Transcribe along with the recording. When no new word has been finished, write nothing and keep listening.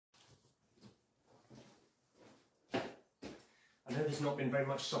there's not been very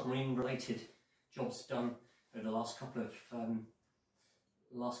much submarine related jobs done over the last couple of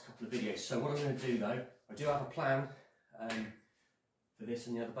videos. So what I'm going to do though, I do have a plan for this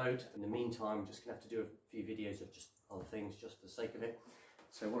and the other boat. In the meantime, I'm just going to have to do a few videos of just other things just for the sake of it.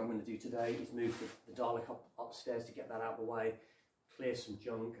 So what I'm going to do today is move the Dalek upstairs to get that out of the way, clear some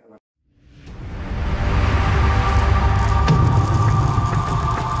junk, and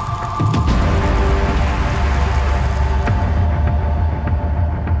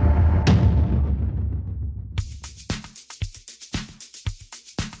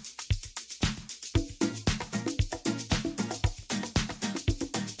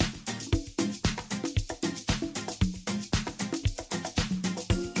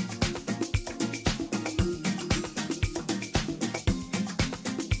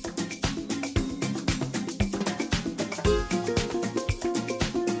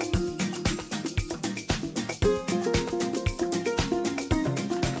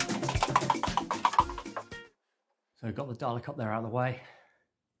so I've got the Dalek up there out of the way.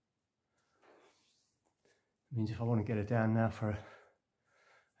 It means if I want to get her down now for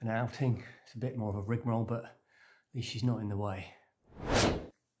an outing, it's a bit more of a rigmarole, but at least she's not in the way.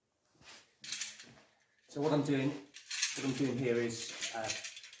 So what I'm doing here is,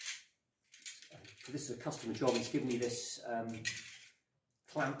 this is a customer job. He's given me this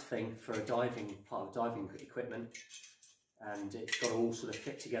clamp thing for a part of diving equipment, and it's got to all sort of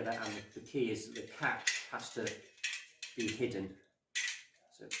fit together. And the key is that the catch has to be hidden.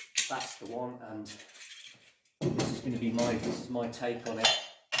 So that's the one, and this is going to be my take on it.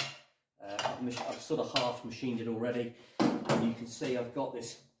 I've sort of half machined it already, and you can see I've got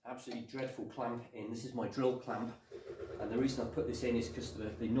this absolutely dreadful clamp in. This is my drill clamp, and the reason I've put this in is because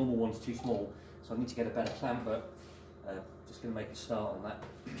the normal one's too small, so I need to get a better clamp, but just going to make a start on that.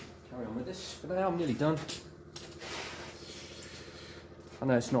 Carry on with this for now. I'm nearly done. I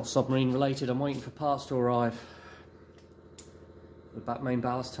know it's not submarine related. I'm waiting for parts to arrive. The main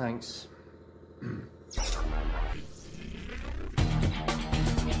ballast tanks.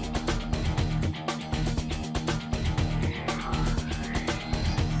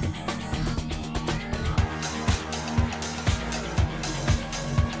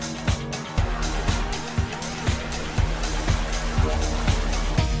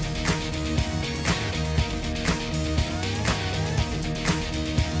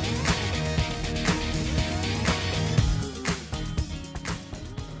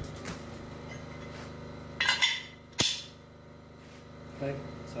 Okay,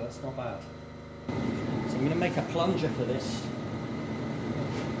 so that's not bad. So I'm going to make a plunger for this.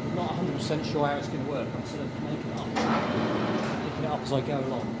 I'm not 100% sure how it's going to work. I'm sort of making it up as I go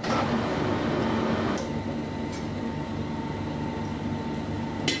along.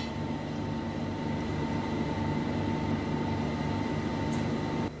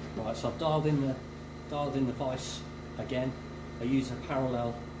 Right, so I've dialed in the vise again. I use a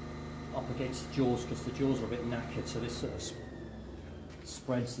parallel up against the jaws because the jaws are a bit knackered, so this sort of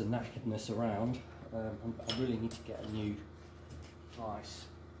spreads the knackeredness around. I really need to get a new vise,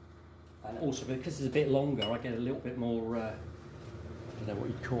 and also because it's a bit longer, I get a little bit more, I don't know what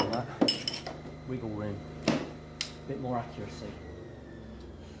you'd call that, wiggle room, a bit more accuracy.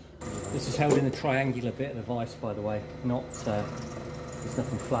 This is held in the triangular bit of the vise, by the way, not, there's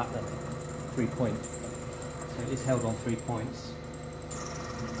nothing flat there, 3 points, so it is held on 3 points.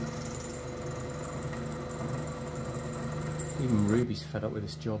 Even Ruby's fed up with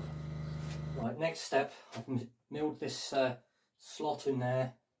this job. Right, next step, I've milled this slot in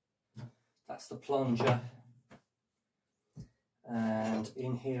there. That's the plunger. And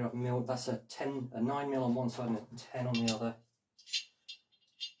in here I've milled, that's a 9mm on one side and a 10 on the other.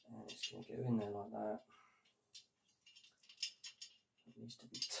 And it's going to go in there like that. It needs to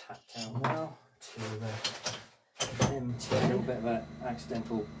be tapped out now to empty. A little bit of an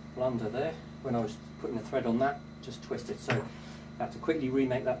accidental blunder there when I was putting the thread on that. Just twisted, so I have to quickly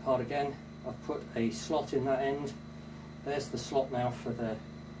remake that part again. I've put a slot in that end. There's the slot now for the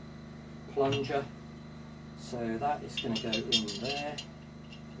plunger, so that is going to go in there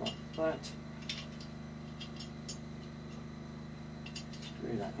like that.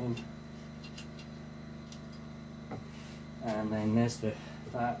 Screw that in, and then there's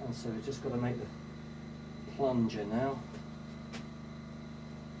that, and so we've just got to make the plunger now.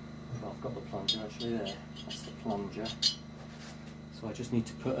 Well, I've got the plunger actually there. That's the plunger. So I just need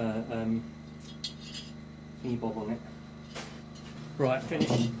to put a e-bob on it. Right,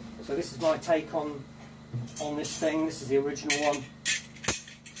 finished. So this is my take on this thing. This is the original one.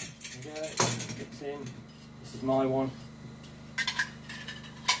 There we go. Fits in. This is my one.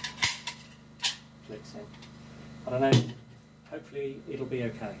 Clicks in. I don't know. Hopefully hopefully it'll be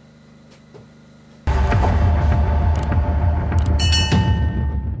okay.